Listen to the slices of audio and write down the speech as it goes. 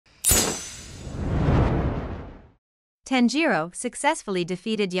Tanjiro successfully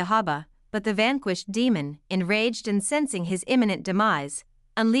defeated Yahaba, but the vanquished demon, enraged and sensing his imminent demise,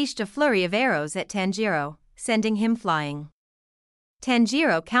 unleashed a flurry of arrows at Tanjiro, sending him flying.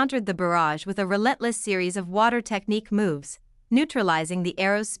 Tanjiro countered the barrage with a relentless series of water technique moves, neutralizing the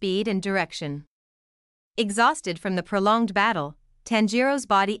arrow's speed and direction. Exhausted from the prolonged battle, Tanjiro's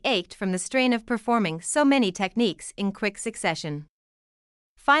body ached from the strain of performing so many techniques in quick succession.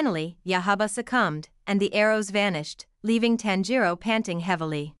 Finally, Yahaba succumbed, and the arrows vanished, leaving Tanjiro panting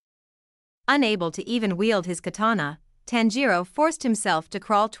heavily. Unable to even wield his katana, Tanjiro forced himself to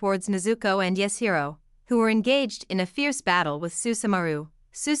crawl towards Nezuko and Yashiro, who were engaged in a fierce battle with Susumaru.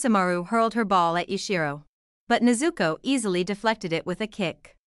 Susumaru hurled her ball at Yashiro, but Nezuko easily deflected it with a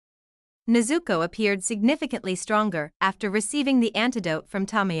kick. Nezuko appeared significantly stronger after receiving the antidote from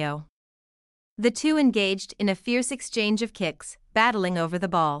Tamayo. The two engaged in a fierce exchange of kicks, battling over the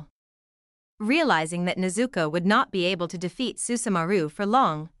ball. Realizing that Nezuko would not be able to defeat Susumaru for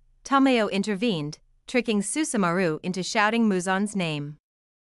long, Tamayo intervened, tricking Susumaru into shouting Muzan's name.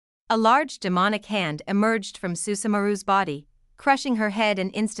 A large demonic hand emerged from Susumaru's body, crushing her head and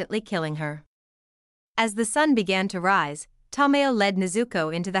instantly killing her. As the sun began to rise, Tamayo led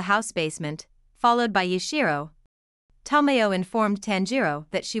Nezuko into the house basement, followed by Yashiro. Tamayo informed Tanjiro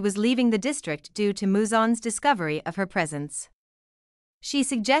that she was leaving the district due to Muzan's discovery of her presence. She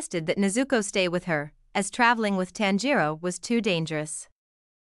suggested that Nezuko stay with her, as traveling with Tanjiro was too dangerous.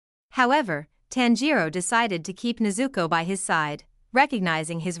 However, Tanjiro decided to keep Nezuko by his side,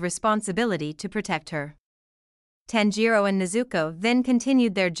 recognizing his responsibility to protect her. Tanjiro and Nezuko then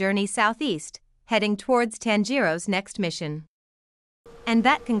continued their journey southeast, heading towards Tanjiro's next mission. And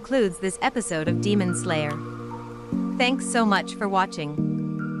that concludes this episode of Demon Slayer. Thanks so much for watching.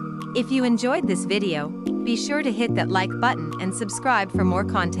 If you enjoyed this video, be sure to hit that like button and subscribe for more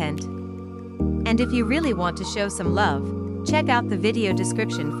content. And if you really want to show some love, check out the video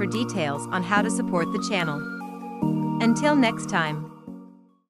description for details on how to support the channel. Until next time.